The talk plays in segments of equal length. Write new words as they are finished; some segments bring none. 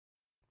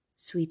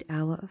Sweet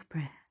hour of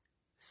prayer,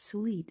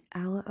 sweet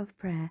hour of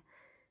prayer,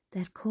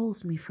 that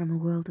calls me from a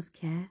world of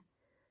care,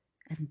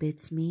 and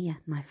bids me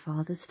at my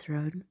Father's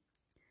throne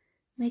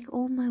make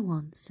all my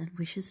wants and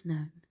wishes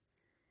known.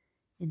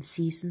 In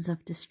seasons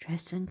of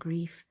distress and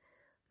grief,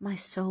 my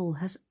soul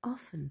has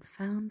often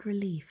found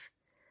relief,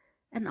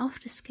 and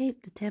oft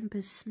escaped the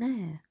tempest's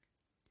snare.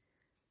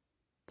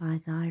 By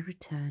thy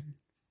return,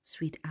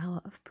 sweet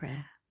hour of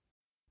prayer,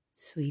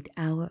 sweet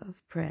hour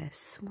of prayer,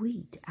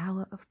 sweet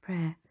hour of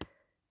prayer,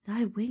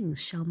 thy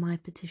wings shall my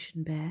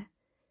petition bear,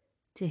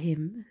 to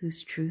him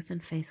whose truth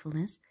and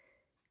faithfulness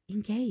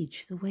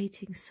engage the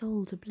waiting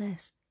soul to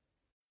bless.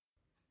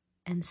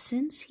 And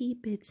since he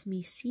bids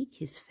me seek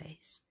his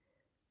face,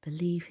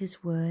 believe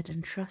his word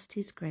and trust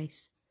his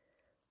grace,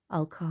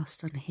 I'll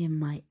cast on him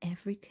my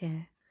every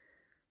care,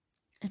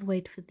 and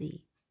wait for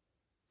thee,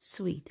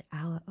 sweet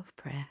hour of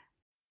prayer.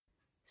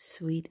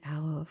 Sweet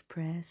hour of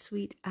prayer,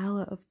 sweet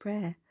hour of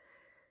prayer,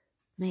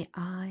 may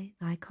I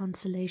thy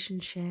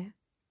consolation share,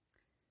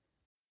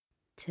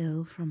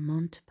 till from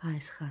Mount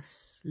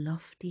Paischa's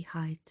lofty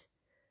height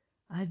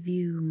I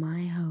view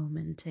my home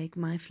and take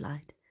my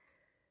flight.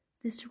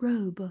 This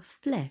robe of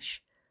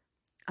flesh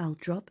I'll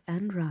drop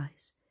and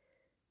rise,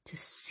 to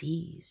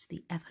seize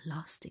the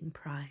everlasting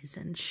prize,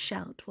 and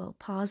shout while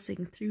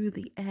passing through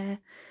the air,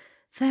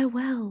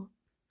 farewell,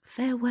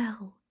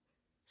 farewell,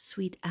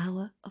 sweet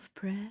hour of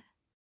prayer.